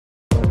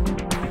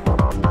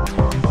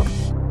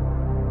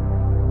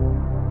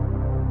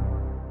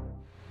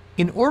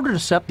In order to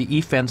set the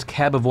E-fence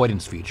cab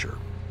avoidance feature,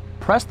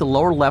 press the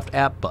lower left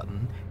app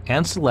button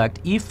and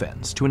select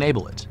E-fence to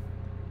enable it.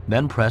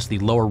 Then press the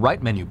lower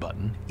right menu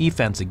button,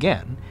 E-fence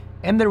again,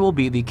 and there will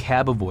be the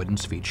cab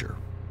avoidance feature.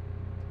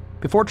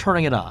 Before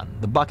turning it on,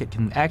 the bucket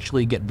can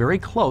actually get very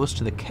close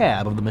to the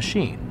cab of the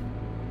machine.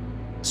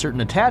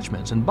 Certain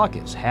attachments and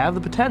buckets have the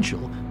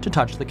potential to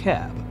touch the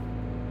cab.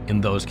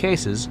 In those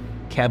cases,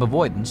 cab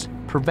avoidance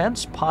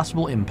prevents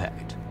possible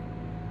impact.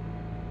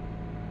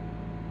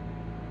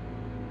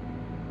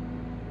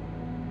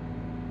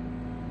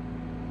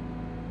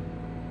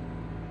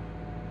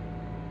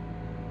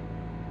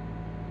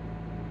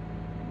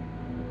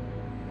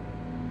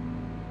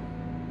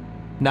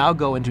 Now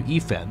go into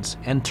E-fence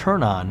and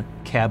turn on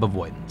cab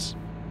avoidance.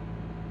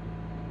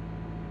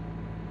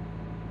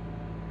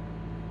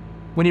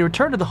 When you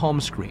return to the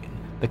home screen,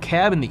 the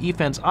cab in the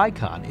E-fence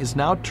icon is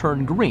now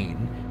turned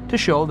green to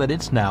show that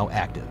it's now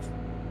active.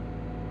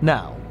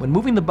 Now, when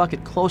moving the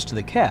bucket close to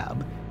the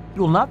cab,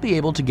 you will not be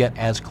able to get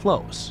as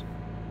close.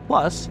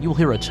 Plus, you'll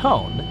hear a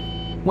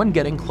tone when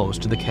getting close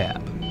to the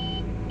cab.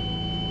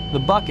 The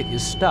bucket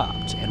is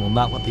stopped and will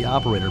not let the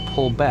operator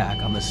pull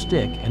back on the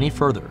stick any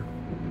further.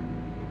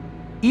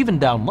 Even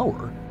down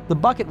lower, the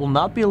bucket will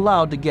not be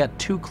allowed to get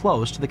too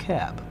close to the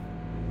cab.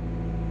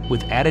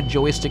 With added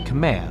joystick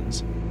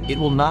commands, it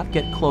will not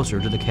get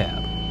closer to the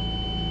cab.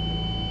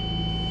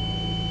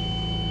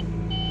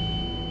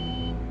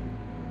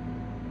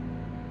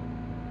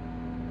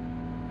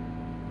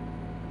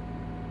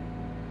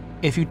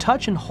 If you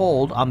touch and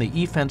hold on the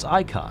E-fence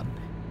icon,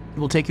 it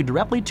will take you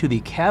directly to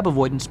the cab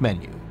avoidance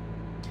menu.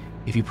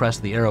 If you press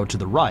the arrow to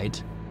the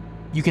right,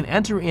 you can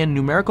enter in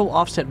numerical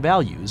offset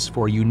values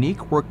for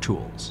unique work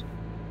tools.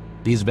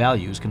 These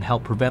values can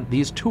help prevent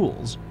these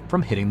tools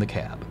from hitting the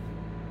cab.